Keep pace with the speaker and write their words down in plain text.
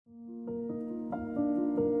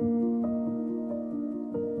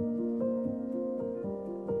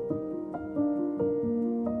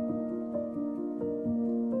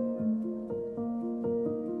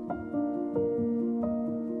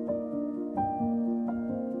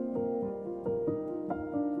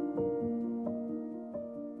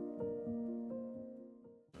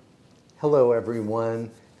Hello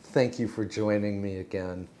everyone, thank you for joining me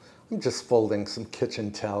again. I'm just folding some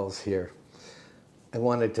kitchen towels here. I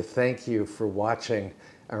wanted to thank you for watching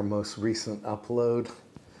our most recent upload.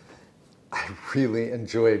 I really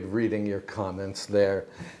enjoyed reading your comments there.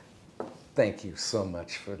 Thank you so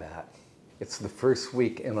much for that. It's the first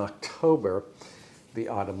week in October. The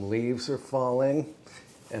autumn leaves are falling,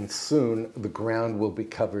 and soon the ground will be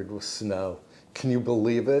covered with snow. Can you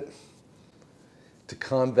believe it? To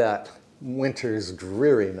combat winter's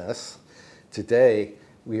dreariness, today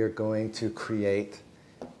we are going to create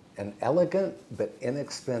an elegant but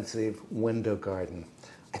inexpensive window garden.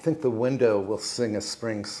 I think the window will sing a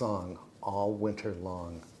spring song all winter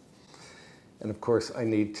long. And of course, I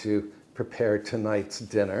need to prepare tonight's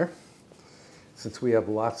dinner. Since we have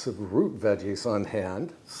lots of root veggies on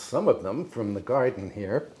hand, some of them from the garden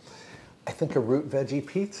here, I think a root veggie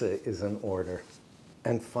pizza is in order.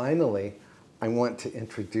 And finally, I want to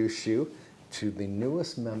introduce you to the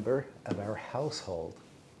newest member of our household.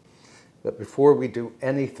 But before we do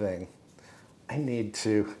anything, I need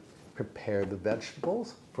to prepare the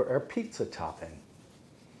vegetables for our pizza topping.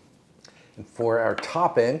 And for our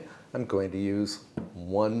topping, I'm going to use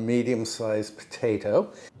one medium-sized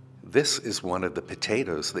potato. This is one of the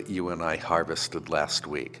potatoes that you and I harvested last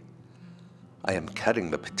week. I am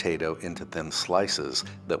cutting the potato into thin slices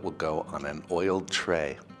that will go on an oiled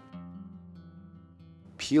tray.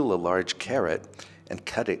 Peel a large carrot and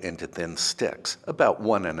cut it into thin sticks, about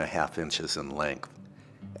 1.5 inches in length.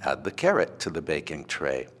 Add the carrot to the baking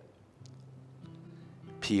tray.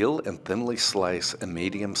 Peel and thinly slice a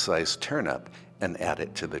medium-sized turnip and add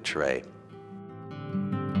it to the tray.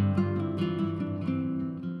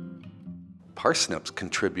 Parsnips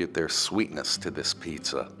contribute their sweetness to this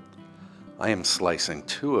pizza. I am slicing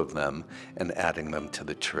 2 of them and adding them to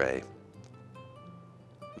the tray.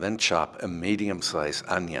 Then chop a medium-sized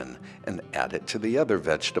onion and add it to the other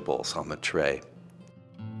vegetables on the tray.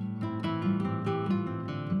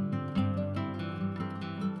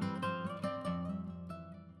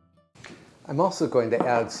 I'm also going to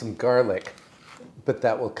add some garlic, but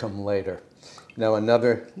that will come later. Now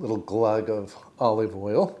another little glug of olive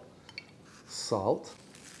oil, salt,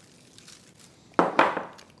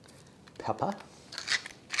 pepper,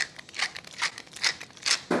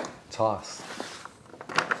 toss.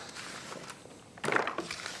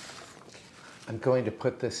 I'm going to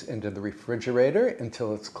put this into the refrigerator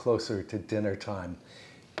until it's closer to dinner time.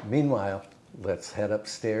 Meanwhile, let's head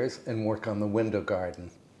upstairs and work on the window garden.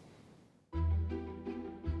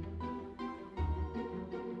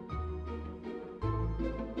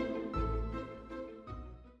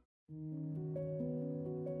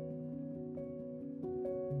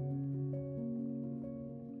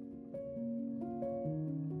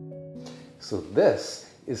 So this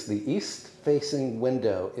is the east-facing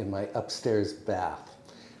window in my upstairs bath.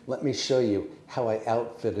 Let me show you how I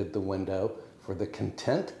outfitted the window for the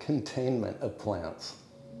containment of plants.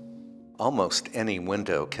 Almost any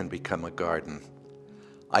window can become a garden.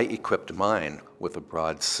 I equipped mine with a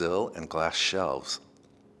broad sill and glass shelves.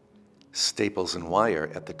 Staples and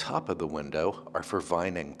wire at the top of the window are for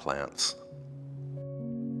vining plants.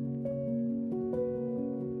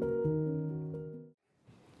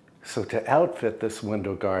 So to outfit this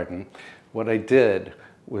window garden, what I did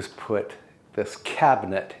was put this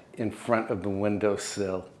cabinet in front of the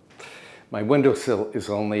windowsill. My windowsill is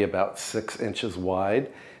only about 6 inches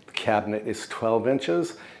wide. The cabinet is 12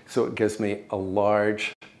 inches, so it gives me a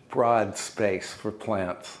large, broad space for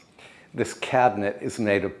plants. This cabinet is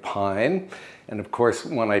made of pine, and of course,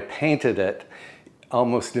 when I painted it,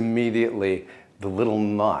 almost immediately the little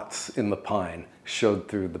knots in the pine showed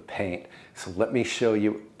through the paint. So let me show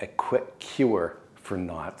you a quick cure for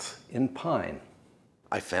knots in pine.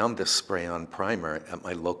 I found this spray-on primer at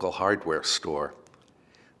my local hardware store.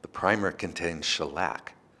 The primer contains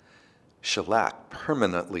shellac. Shellac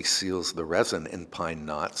permanently seals the resin in pine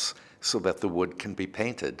knots so that the wood can be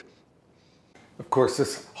painted. Of course,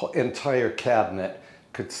 this entire cabinet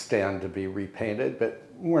could stand to be repainted, but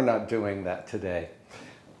we're not doing that today.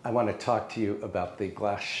 I want to talk to you about the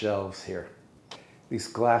glass shelves here. These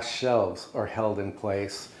glass shelves are held in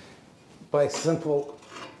place by simple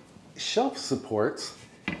shelf supports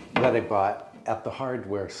that I bought at the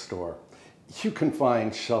hardware store. You can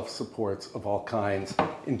find shelf supports of all kinds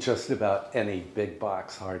in just about any big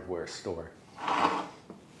box hardware store.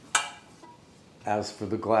 As for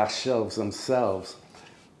the glass shelves themselves,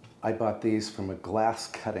 I bought these from a glass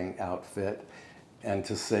cutting outfit, and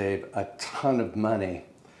to save a ton of money,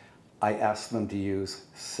 I asked them to use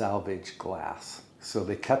salvage glass. So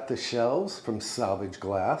they cut the shelves from salvage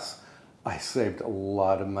glass. I saved a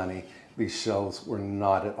lot of money. These shelves were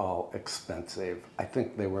not at all expensive. I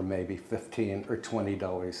think they were maybe $15 or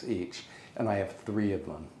 $20 each, and I have 3 of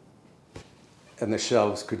them. And the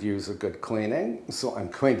shelves could use a good cleaning, so I'm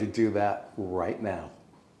going to do that right now.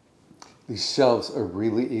 These shelves are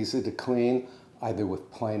really easy to clean, either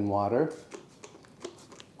with plain water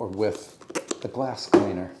or with a glass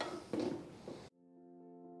cleaner.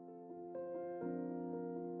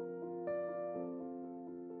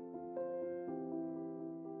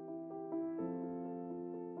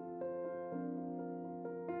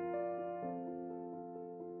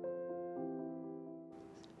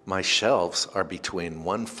 My shelves are between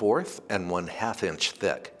 1/4 and 1/2 inch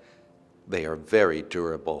thick. They are very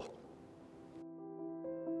durable.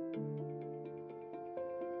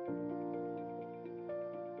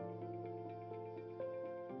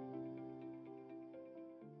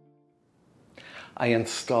 I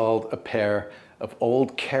installed a pair of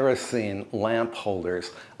old kerosene lamp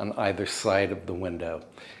holders on either side of the window.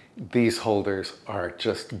 These holders are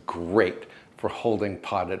just great for holding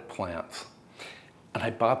potted plants. And I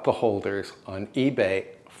bought the holders on eBay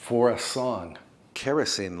for a song.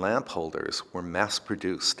 Kerosene lamp holders were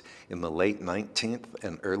mass-produced in the late 19th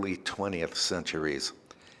and early 20th centuries.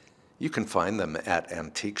 You can find them at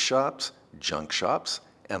antique shops, junk shops,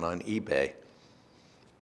 and on eBay.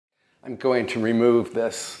 I'm going to remove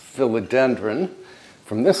this philodendron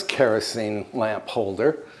from this kerosene lamp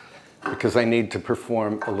holder because I need to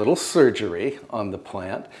perform a little surgery on the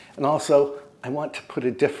plant, and also I want to put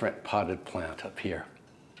a different potted plant up here.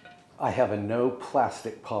 I have a no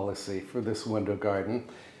plastic policy for this window garden,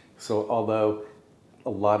 so although a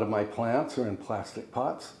lot of my plants are in plastic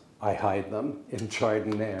pots, I hide them in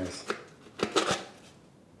jardinières.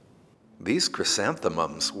 These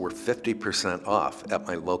chrysanthemums were 50% off at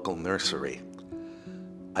my local nursery.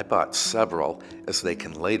 I bought several as they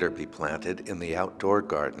can later be planted in the outdoor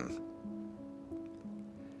garden.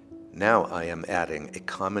 Now I am adding a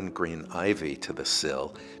common green ivy to the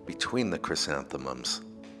sill between the chrysanthemums.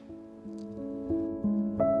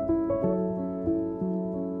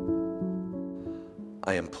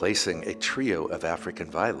 I am placing a trio of African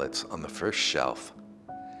violets on the first shelf.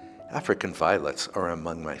 African violets are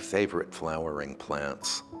among my favorite flowering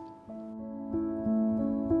plants.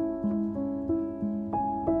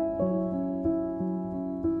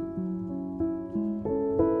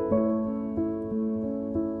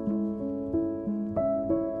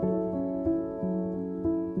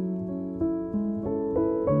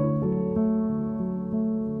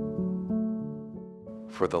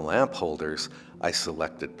 For the lamp holders, I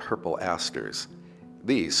selected purple asters.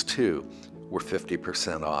 These, too, were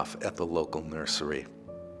 50% off at the local nursery.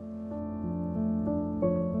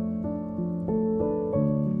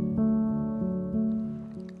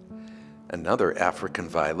 Another African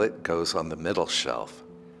violet goes on the middle shelf.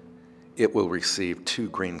 It will receive 2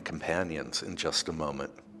 green companions in just a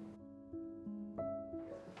moment.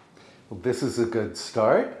 Well, this is a good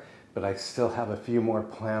start, but I still have a few more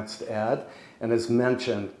plants to add. And as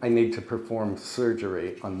mentioned, I need to perform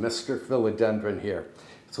surgery on Mr. Philodendron here.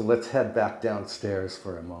 So let's head back downstairs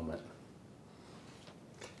for a moment.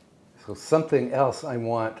 So something else I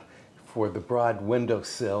want for the broad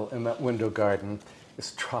windowsill in that window garden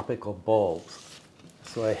is tropical bulbs.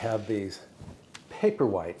 So I have these paper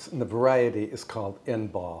whites, and the variety is called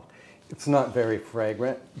In-Ball. It's not very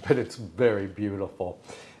fragrant, but it's very beautiful.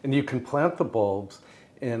 And you can plant the bulbs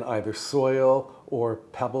in either soil or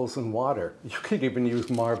pebbles and water. You could even use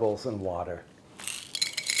marbles and water.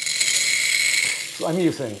 So I'm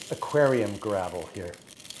using aquarium gravel here.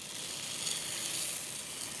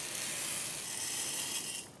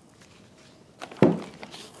 Let's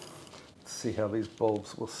see how these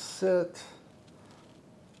bulbs will sit.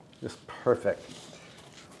 Just perfect.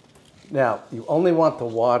 Now, you only want the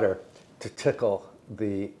water to tickle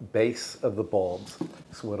the base of the bulbs.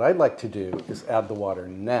 So what I'd like to do is add the water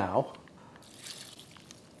now,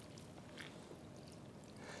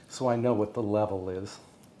 so I know what the level is.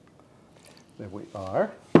 There we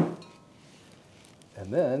are.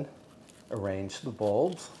 And then arrange the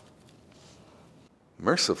bulbs.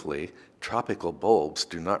 Mercifully, tropical bulbs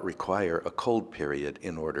do not require a cold period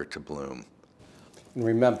in order to bloom. And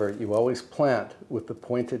remember, you always plant with the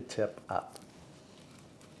pointed tip up.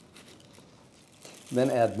 Then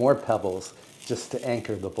add more pebbles just to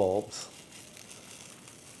anchor the bulbs.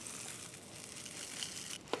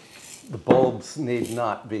 The bulbs need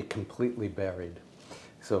not be completely buried.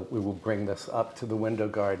 So we will bring this up to the window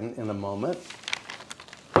garden in a moment.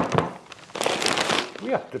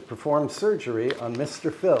 We have to perform surgery on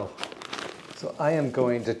Mr. Phil. So I am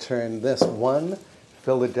going to turn this one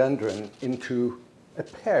philodendron into a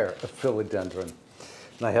pair of philodendron.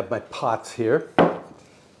 And I have my pots here. I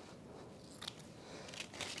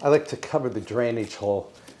like to cover the drainage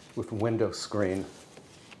hole with window screen.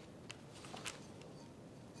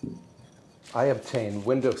 I obtain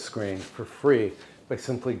window screen for free by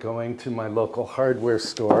simply going to my local hardware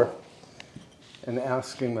store and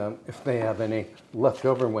asking them if they have any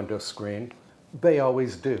leftover window screen. They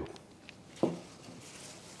always do.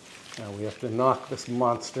 Now we have to knock this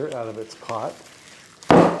monster out of its pot.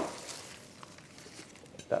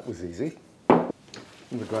 That was easy. And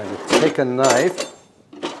we're going to take a knife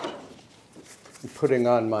and putting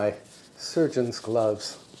on my surgeon's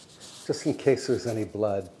gloves just in case there's any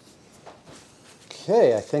blood.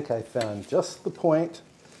 Okay, I think I found just the point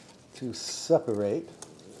to separate.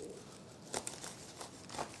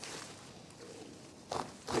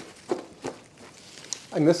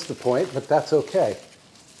 I missed the point, but that's okay.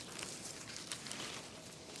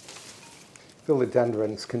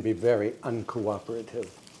 Philodendrons can be very uncooperative.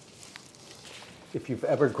 If you've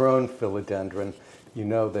ever grown philodendron, you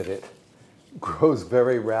know that it grows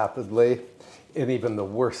very rapidly in even the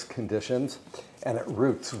worst conditions, and it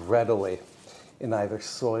roots readily in either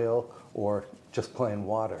soil or just plain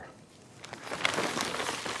water.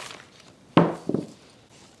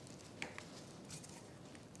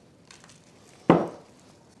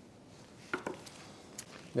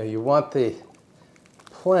 Now you want the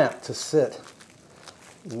plant to sit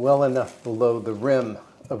well enough below the rim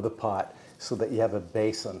of the pot so that you have a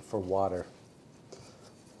basin for water.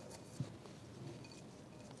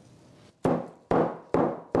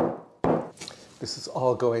 This is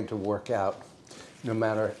all going to work out, no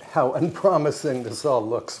matter how unpromising this all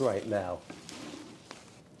looks right now.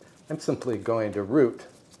 I'm simply going to root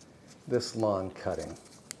this lawn cutting.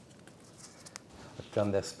 I've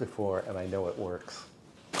done this before and I know it works.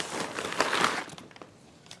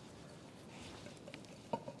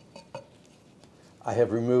 I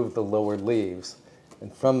have removed the lower leaves,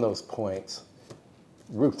 and from those points,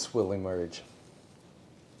 roots will emerge.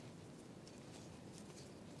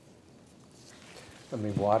 Let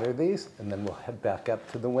me water these, and then we'll head back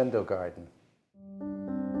up to the window garden.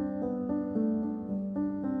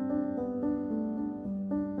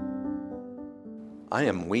 I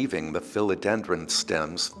am weaving the philodendron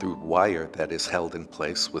stems through wire that is held in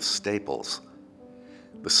place with staples.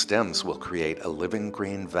 The stems will create a living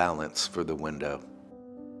green valance for the window.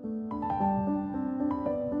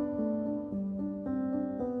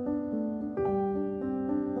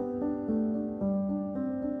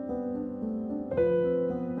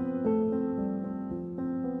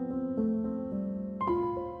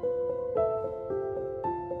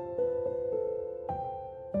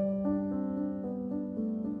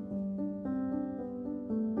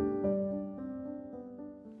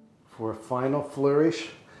 For a final flourish,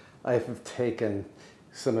 I have taken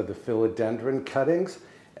some of the philodendron cuttings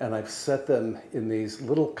and I've set them in these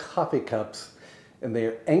little coffee cups, and they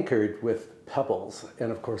are anchored with pebbles,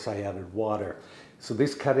 and of course I added water. So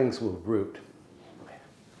these cuttings will root.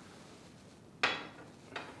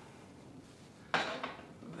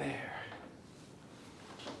 There.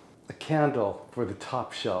 A candle for the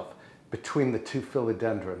top shelf between the two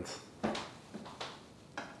philodendrons.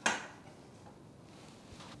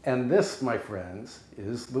 And this, my friends,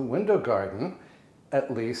 is the window garden,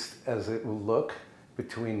 at least as it will look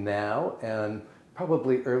between now and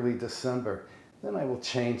probably early December. Then I will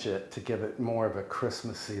change it to give it more of a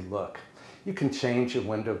Christmassy look. You can change your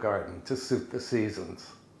window garden to suit the seasons.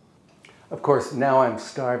 Of course, now I'm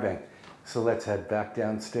starving, so let's head back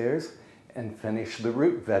downstairs and finish the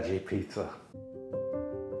Root Veggie Pizza.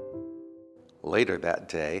 Later that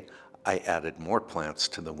day, I added more plants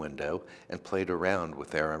to the window and played around with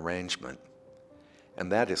their arrangement.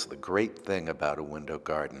 And that is the great thing about a window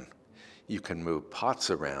garden. You can move pots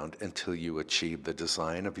around until you achieve the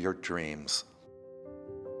design of your dreams.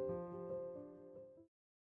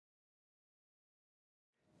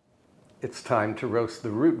 It's time to roast the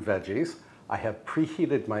root veggies. I have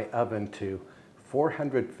preheated my oven to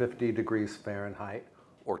 450 degrees Fahrenheit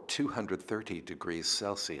Or 230 degrees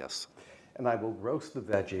Celsius. and I will roast the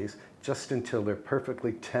veggies just until they're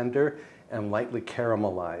perfectly tender and lightly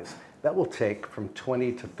caramelized. That will take from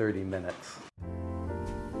 20 to 30 minutes.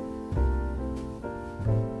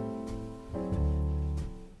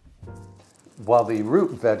 While the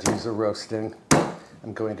root veggies are roasting,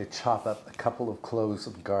 I'm going to chop up a couple of cloves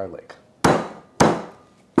of garlic.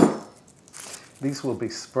 These will be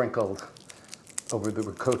sprinkled over the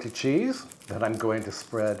ricotta cheese that I'm going to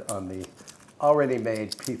spread on the already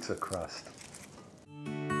made pizza crust.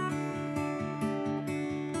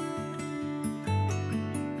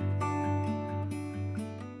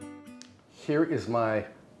 Here is my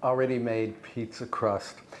already made pizza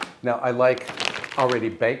crust. Now I like already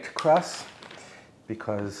baked crust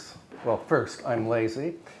because, well, first, I'm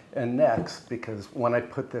lazy, and next, because when I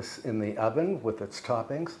put this in the oven with its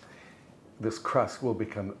toppings, this crust will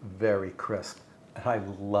become very crisp. And I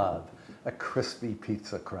love a crispy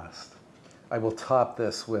pizza crust. I will top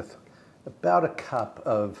this with about a cup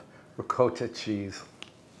of ricotta cheese.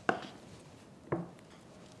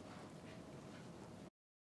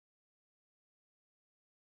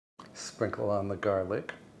 Sprinkle on the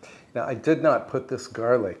garlic. Now, I did not put this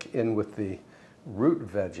garlic in with the root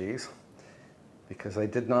veggies because I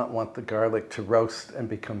did not want the garlic to roast and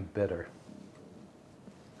become bitter.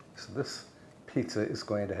 So this pizza is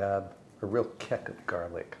going to have a real kick of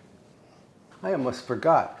garlic. I almost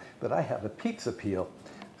forgot that I have a pizza peel.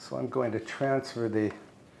 So I'm going to transfer the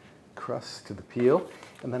crust to the peel,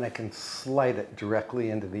 and then I can slide it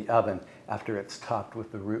directly into the oven after it's topped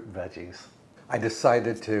with the root veggies. I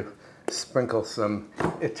decided to sprinkle some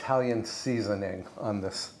Italian seasoning on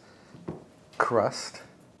this crust.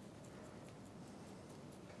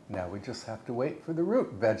 Now we just have to wait for the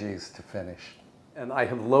root veggies to finish. And I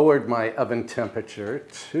have lowered my oven temperature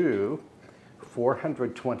to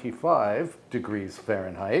 425 degrees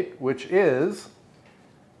Fahrenheit, which is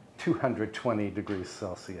 220 degrees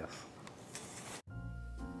Celsius.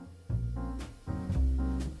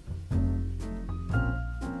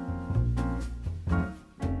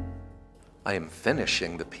 I am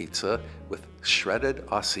finishing the pizza with shredded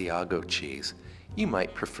Asiago cheese. You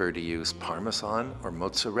might prefer to use Parmesan or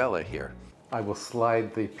mozzarella here. I will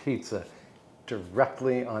slide the pizza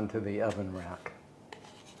directly onto the oven rack.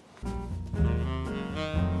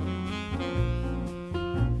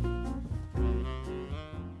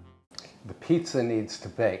 The pizza needs to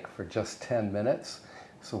bake for just 10 minutes.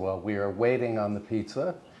 So while we are waiting on the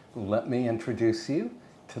pizza, let me introduce you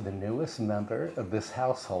to the newest member of this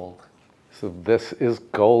household. So this is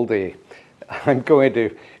Goldie. I'm going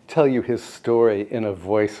to tell you his story in a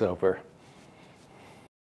voiceover.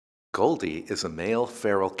 Goldie is a male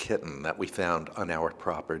feral kitten that we found on our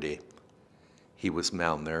property. He was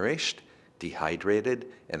malnourished, dehydrated,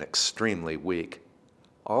 and extremely weak.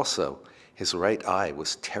 Also, his right eye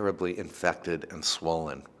was terribly infected and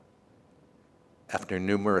swollen. After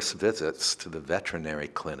numerous visits to the veterinary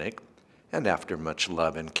clinic, and after much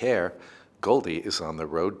love and care, Goldie is on the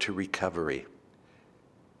road to recovery.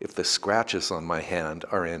 If the scratches on my hand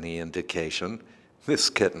are any indication, this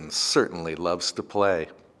kitten certainly loves to play.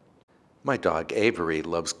 My dog Avery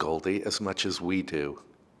loves Goldie as much as we do.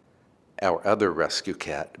 Our other rescue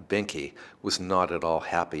cat, Binky, was not at all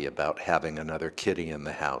happy about having another kitty in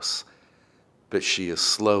the house, but she is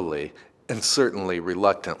slowly, and certainly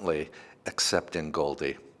reluctantly, accepting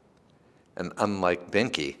Goldie. And unlike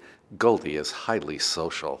Binky, Goldie is highly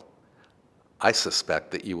social. I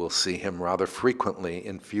suspect that you will see him rather frequently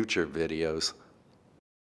in future videos.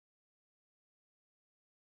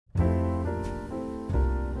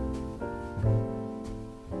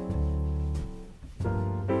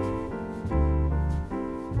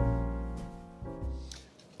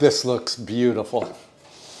 This looks beautiful. It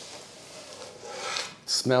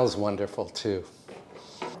smells wonderful too.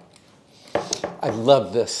 I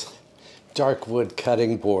love this dark wood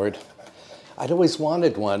cutting board. I'd always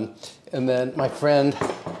wanted one, and then my friend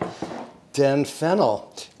Dan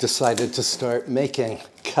Fennell decided to start making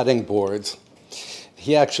cutting boards.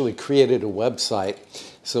 He actually created a website,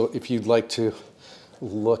 so if you'd like to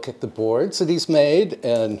look at the boards that he's made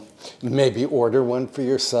and maybe order one for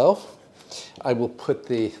yourself, I will put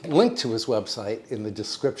the link to his website in the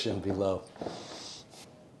description below.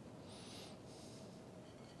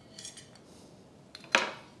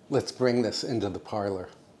 Let's bring this into the parlor.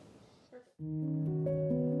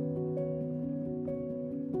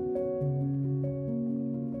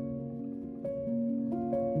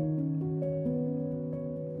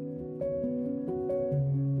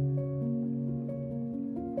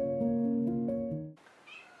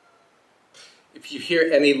 If you hear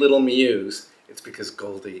any little mews, it's because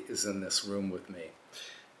Goldie is in this room with me.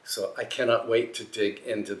 So I cannot wait to dig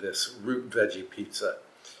into this root veggie pizza.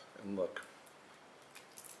 And look,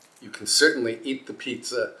 you can certainly eat the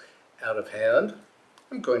pizza out of hand.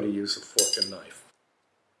 I'm going to use a fork and knife.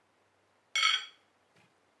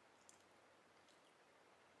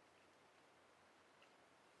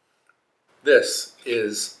 This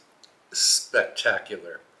is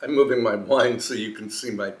spectacular. I'm moving my wine so you can see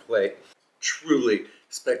my plate. Truly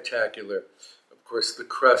spectacular. Of course, the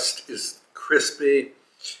crust is crispy,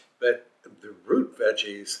 but the root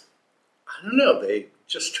veggies, I don't know, they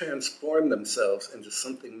just transform themselves into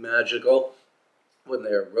something magical when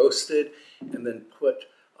they're roasted and then put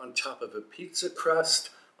on top of a pizza crust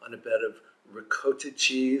on a bed of ricotta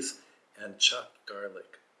cheese and chopped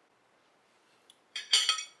garlic.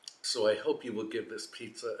 So I hope you will give this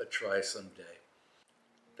pizza a try someday.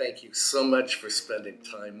 Thank you so much for spending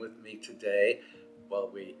time with me today while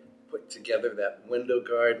we put together that window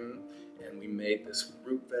garden and we made this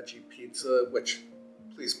root veggie pizza, which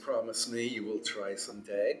please promise me you will try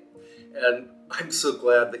someday. And I'm so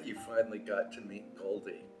glad that you finally got to meet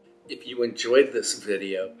Goldie. If you enjoyed this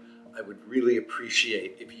video, I would really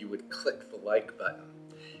appreciate if you would click the like button.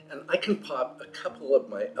 And I can pop a couple of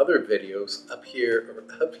my other videos up here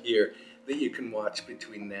or up here that you can watch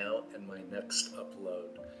between now and my next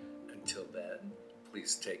upload. Until then,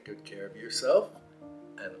 please take good care of yourself,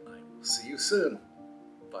 and I will see you soon.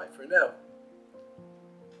 Bye for now.